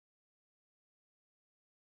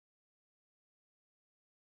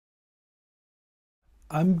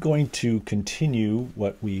I'm going to continue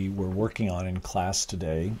what we were working on in class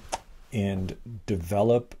today and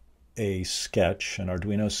develop a sketch, an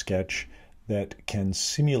Arduino sketch, that can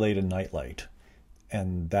simulate a nightlight.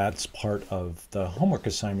 And that's part of the homework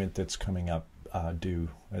assignment that's coming up due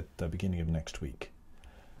at the beginning of next week.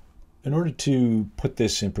 In order to put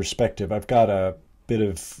this in perspective, I've got a bit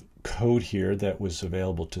of code here that was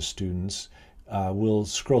available to students. We'll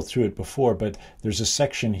scroll through it before, but there's a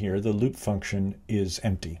section here. The loop function is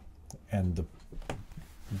empty. And the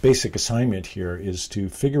basic assignment here is to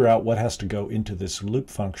figure out what has to go into this loop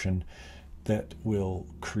function that will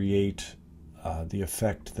create the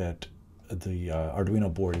effect that the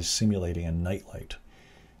Arduino board is simulating a nightlight.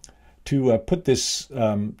 To put this,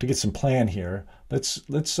 to get some plan here,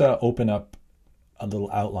 let's open up a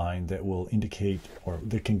little outline that will indicate or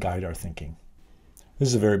that can guide our thinking. This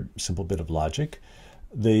is a very simple bit of logic.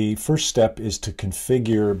 The first step is to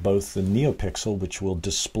configure both the NeoPixel, which will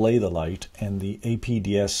display the light, and the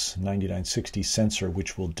APDS 9960 sensor,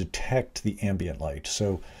 which will detect the ambient light.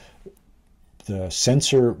 So the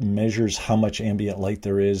sensor measures how much ambient light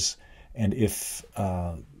there is, and if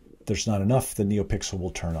there's not enough, the NeoPixel will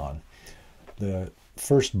turn on. The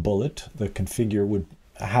first bullet, the configure, would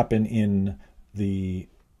happen in the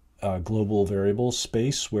global variable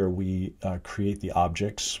space where we create the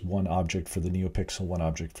objects, one object for the NeoPixel, one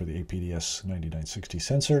object for the APDS 9960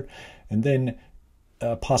 sensor, and then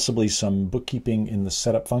possibly some bookkeeping in the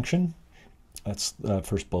setup function. That's the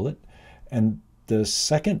first bullet. And the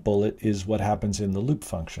second bullet is what happens in the loop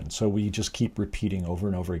function. So we just keep repeating over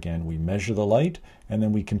and over again. We measure the light, and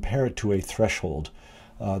then we compare it to a threshold.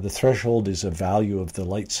 The threshold is a value of the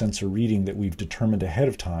light sensor reading that we've determined ahead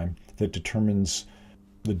of time that determines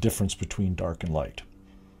the difference between dark and light.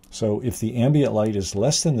 So if the ambient light is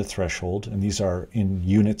less than the threshold, and these are in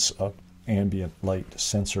units of ambient light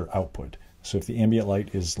sensor output. So if the ambient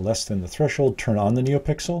light is less than the threshold, turn on the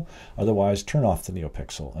NeoPixel, otherwise turn off the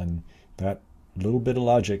NeoPixel. And that little bit of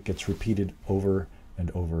logic gets repeated over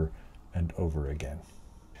and over and over again.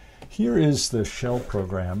 Here is the shell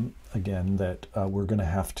program, again, that we're going to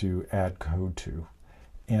have to add code to.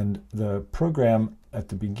 And the program at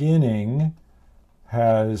the beginning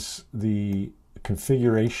has the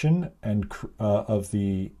configuration and of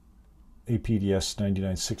the APDS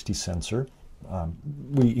 9960 sensor.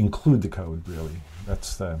 We include the code, really.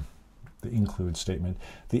 That's the include statement.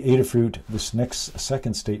 The Adafruit, this next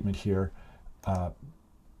second statement here,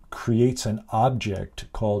 creates an object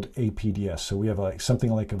called APDS. So we have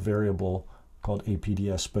something like a variable called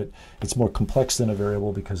APDS, but it's more complex than a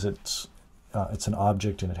variable because it's an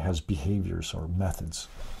object and it has behaviors or methods.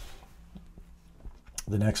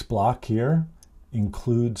 The next block here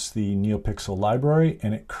includes the NeoPixel library,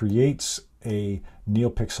 and it creates a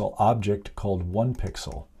NeoPixel object called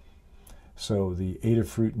OnePixel. So the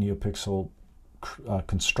Adafruit NeoPixel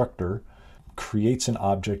constructor creates an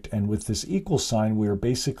object, and with this equal sign, we're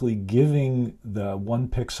basically giving the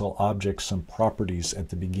OnePixel object some properties at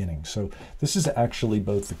the beginning. So this is actually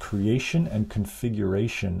both the creation and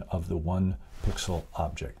configuration of the OnePixel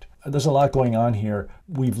object. There's a lot going on here.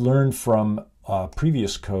 We've learned from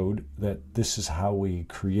previous code that this is how we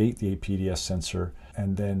create the APDS sensor,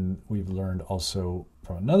 and then we've learned also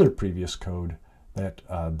from another previous code that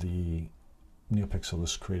the NeoPixel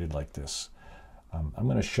is created like this. I'm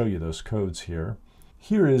going to show you those codes here.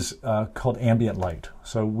 Here is called ambient light.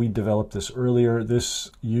 So we developed this earlier. This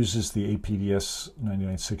uses the APDS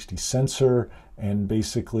 9960 sensor, and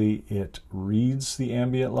basically it reads the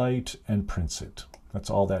ambient light and prints it. That's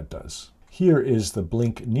all that does. Here is the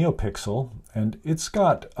Blink NeoPixel, and it's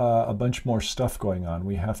got a bunch more stuff going on.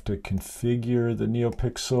 We have to configure the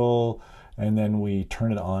NeoPixel, and then we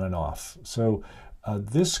turn it on and off. So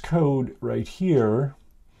this code right here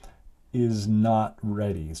is not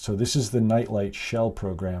ready. So this is the Nightlight shell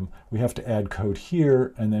program. We have to add code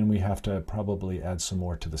here, and then we have to probably add some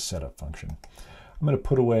more to the setup function. I'm going to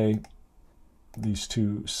put away these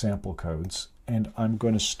two sample codes, and I'm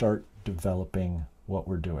going to start developing what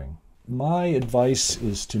we're doing. My advice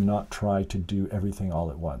is to not try to do everything all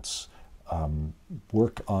at once.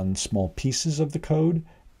 Work on small pieces of the code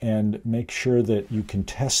and make sure that you can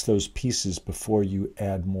test those pieces before you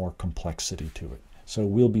add more complexity to it. So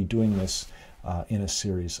we'll be doing this in a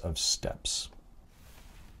series of steps.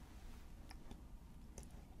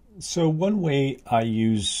 So one way I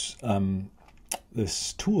use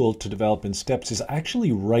this tool to develop in steps is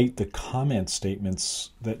actually write the comment statements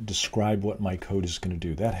that describe what my code is going to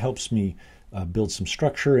do. That helps me build some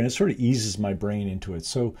structure, and it sort of eases my brain into it.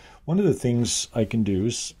 So one of the things I can do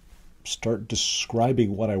is start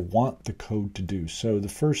describing what I want the code to do. So the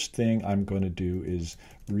first thing I'm going to do is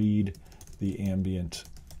read the ambient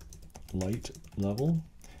light level,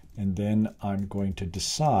 and then I'm going to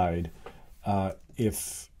decide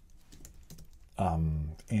if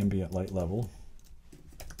ambient light level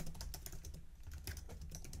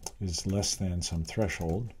is less than some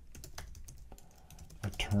threshold. I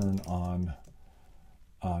turn on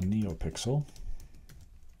NeoPixel.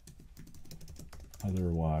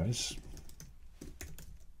 Otherwise,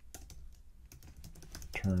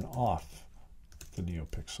 turn off the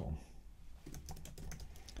NeoPixel.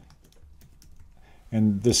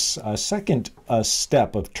 And this second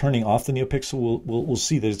step of turning off the NeoPixel, we'll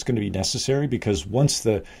see that it's going to be necessary, because once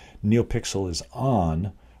the NeoPixel is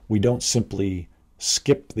on, we don't simply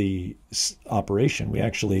skip the operation. We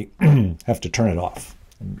actually have to turn it off.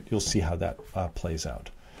 And you'll see how that plays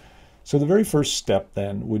out. So the very first step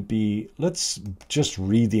then would be, let's just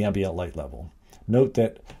read the ambient light level. Note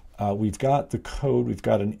that we've got the code, we've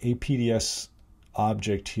got an APDS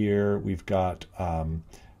object here, we've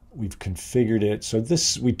configured it. So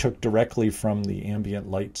this we took directly from the ambient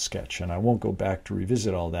light sketch, and I won't go back to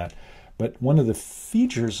revisit all that. But one of the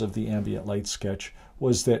features of the ambient light sketch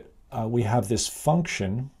was that we have this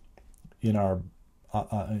function in our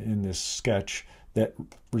in this sketch that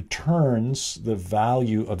returns the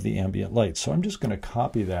value of the ambient light. So I'm just going to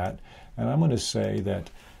copy that, and I'm going to say that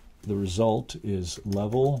the result is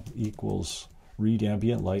level equals read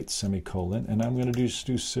ambient light semicolon, and I'm going to just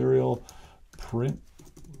do serial print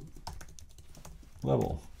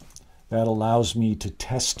level. That allows me to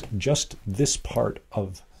test just this part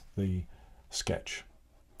of the sketch.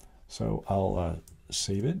 So I'll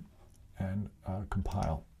save it and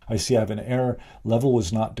compile. I see I have an error. Level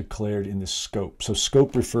was not declared in the scope. So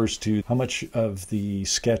scope refers to how much of the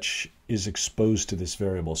sketch is exposed to this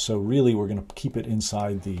variable. So really we're going to keep it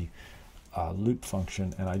inside the loop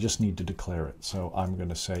function, and I just need to declare it. So I'm going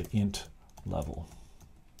to say int level.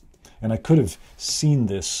 And I could have seen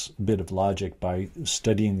this bit of logic by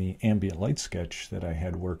studying the ambient light sketch that I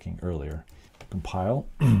had working earlier. Compile.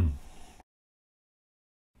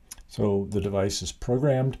 So the device is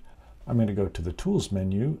programmed. I'm going to go to the Tools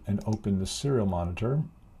menu and open the serial monitor.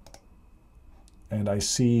 And I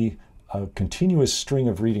see a continuous string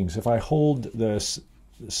of readings. If I hold the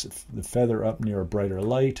feather up near a brighter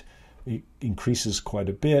light, it increases quite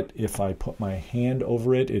a bit. If I put my hand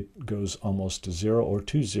over it, it goes almost to 0 or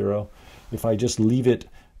to 0. If I just leave it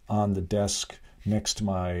on the desk next to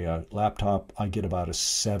my laptop, I get about a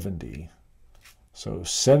 70. So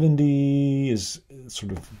 70 is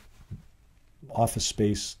sort of office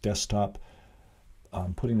space, desktop.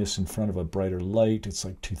 I'm putting this in front of a brighter light. It's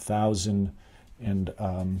like 2000, and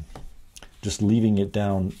just leaving it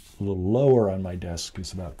down a little lower on my desk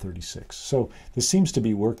is about 36. So this seems to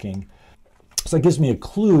be working. So that gives me a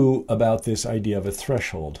clue about this idea of a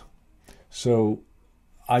threshold. So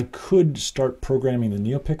I could start programming the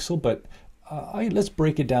NeoPixel, but let's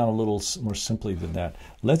break it down a little more simply than that.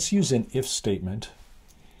 Let's use an if statement,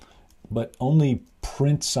 but only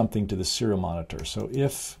print something to the serial monitor. So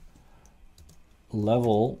if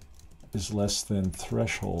level is less than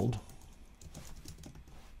threshold,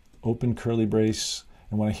 open curly brace,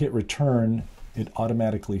 and when I hit return, it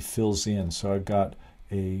automatically fills in. So I've got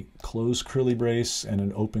a closed curly brace and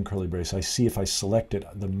an open curly brace. I see if I select it,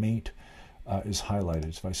 the mate is highlighted.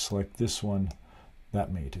 If I select this one,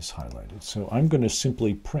 that mate is highlighted. So I'm going to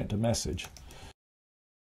simply print a message.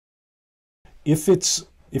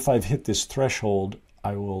 If I've hit this threshold,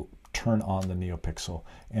 I will turn on the NeoPixel.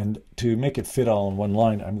 And to make it fit all in one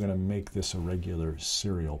line, I'm going to make this a regular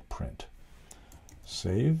serial print.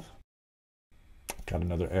 Save. Got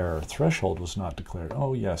another error. Threshold was not declared.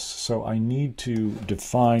 Oh yes, so I need to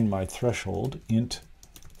define my threshold. Int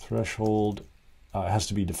threshold has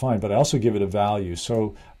to be defined, but I also give it a value.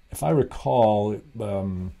 So if I recall,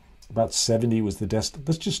 about 70 was the desk.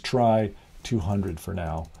 Let's just try 200 for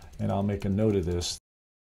now, and I'll make a note of this.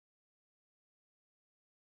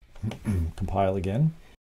 Compile again.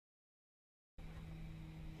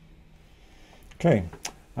 Okay,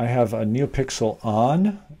 I have a NeoPixel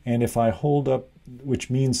on, and if I hold up, which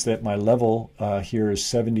means that my level here is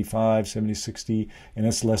 75, 70, 60, and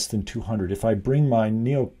it's less than 200. If I bring my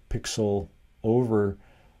NeoPixel over,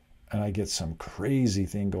 and I get some crazy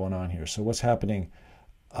thing going on here. So what's happening?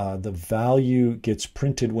 The value gets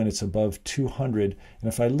printed when it's above 200, and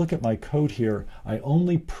if I look at my code here, I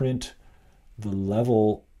only print the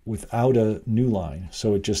level without a new line,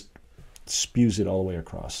 so it just spews it all the way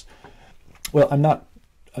across. Well, I'm not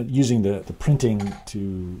using the printing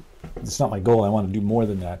to, it's not my goal, I want to do more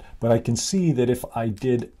than that, but I can see that if I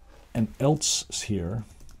did an else here,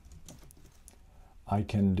 I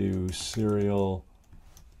can do serial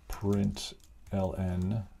print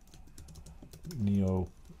ln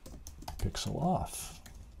NeoPixel off.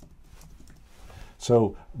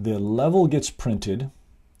 So the level gets printed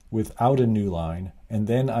without a new line, and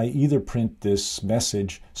then I either print this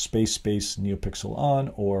message space NeoPixel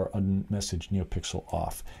on or a message NeoPixel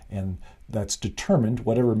off. And that's determined,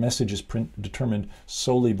 whatever message is determined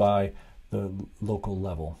solely by the local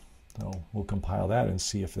level. So we'll compile that and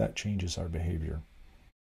see if that changes our behavior.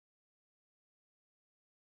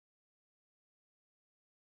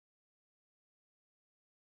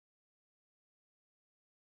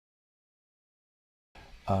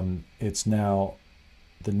 It's now,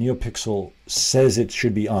 the NeoPixel says it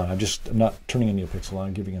should be on. I'm not turning a NeoPixel on,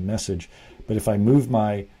 I'm giving a message. But if I move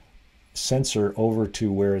my sensor over to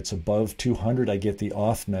where it's above 200, I get the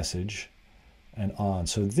off message and on.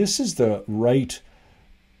 So this is the right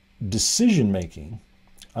decision making.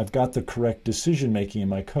 I've got the correct decision making in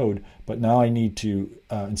my code, but now I need to,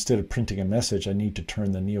 instead of printing a message, I need to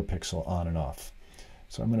turn the NeoPixel on and off.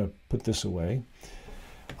 So I'm going to put this away.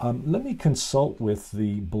 Let me consult with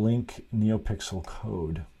the Blink NeoPixel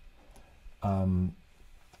code.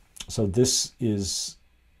 So this is,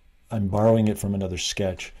 I'm borrowing it from another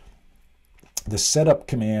sketch. The setup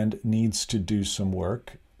command needs to do some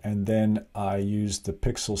work, and then I use the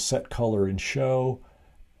pixel set color and show.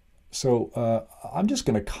 So I'm just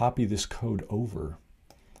going to copy this code over.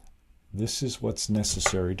 This is what's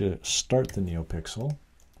necessary to start the NeoPixel.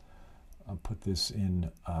 I'll put this in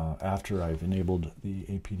after I've enabled the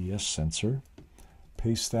APDS sensor.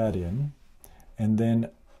 Paste that in. And then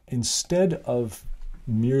instead of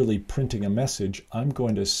merely printing a message, I'm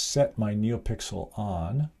going to set my NeoPixel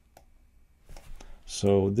on.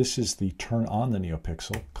 So this is the turn on the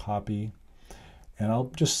NeoPixel, copy, and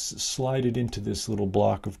I'll just slide it into this little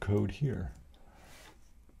block of code here.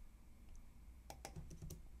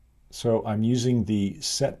 So I'm using the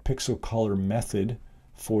set pixel color method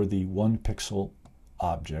for the 1 pixel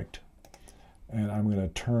object, and I'm going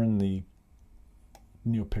to turn the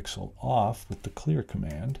NeoPixel off with the clear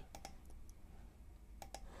command.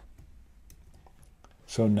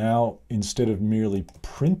 So now instead of merely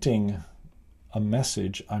printing a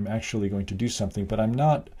message, I'm actually going to do something, but I'm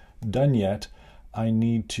not done yet. I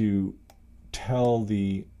need to tell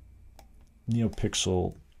the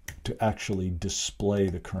NeoPixel to actually display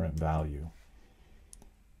the current value.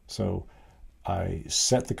 So I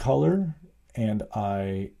set the color and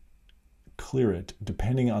I clear it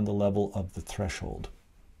depending on the level of the threshold,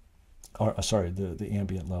 or sorry, the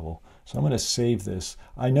ambient level. So I'm going to save this.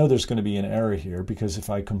 I know there's going to be an error here because if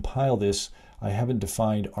I compile this, I haven't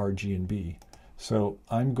defined RG&B. So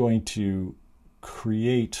I'm going to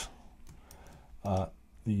create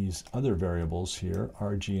these other variables here,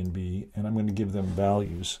 RG&B, and I'm going to give them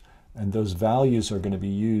values. And those values are going to be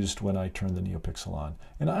used when I turn the NeoPixel on.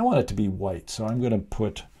 And I want it to be white, so I'm going to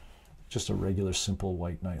put just a regular simple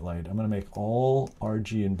white nightlight. I'm going to make all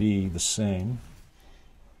RG&B the same.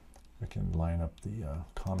 I can line up the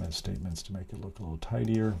comment statements to make it look a little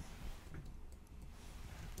tidier.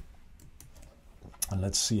 And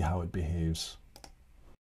let's see how it behaves.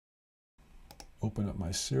 Open up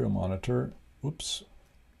my serial monitor. Oops,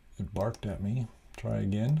 it barked at me. Try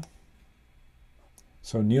again.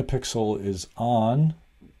 So NeoPixel is on,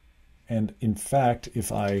 and in fact,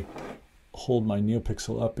 if I hold my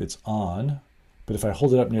NeoPixel up, it's on, but if I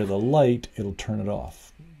hold it up near the light, it'll turn it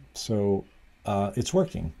off. So it's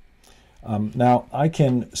working. Now I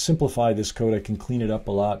can simplify this code, I can clean it up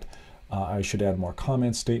a lot. I should add more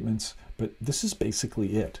comment statements, but this is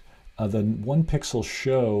basically it. The 1 pixel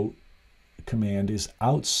show command is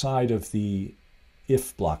outside of the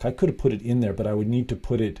if block. I could have put it in there, but I would need to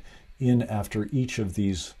put it in after each of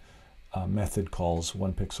these method calls,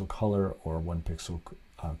 1 pixel color or 1 pixel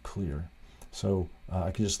clear. So I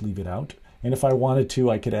can just leave it out. And if I wanted to,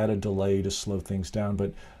 I could add a delay to slow things down,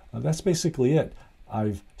 but that's basically it.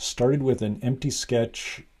 I've started with an empty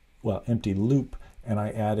sketch, well, empty loop, and I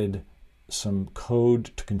added some code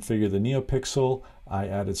to configure the NeoPixel. I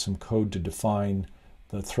added some code to define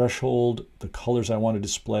the threshold, the colors I want to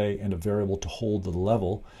display, and a variable to hold the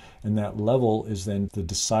level. And that level is then the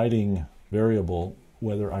deciding variable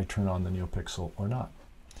whether I turn on the NeoPixel or not.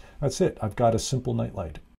 That's it. I've got a simple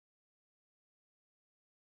nightlight.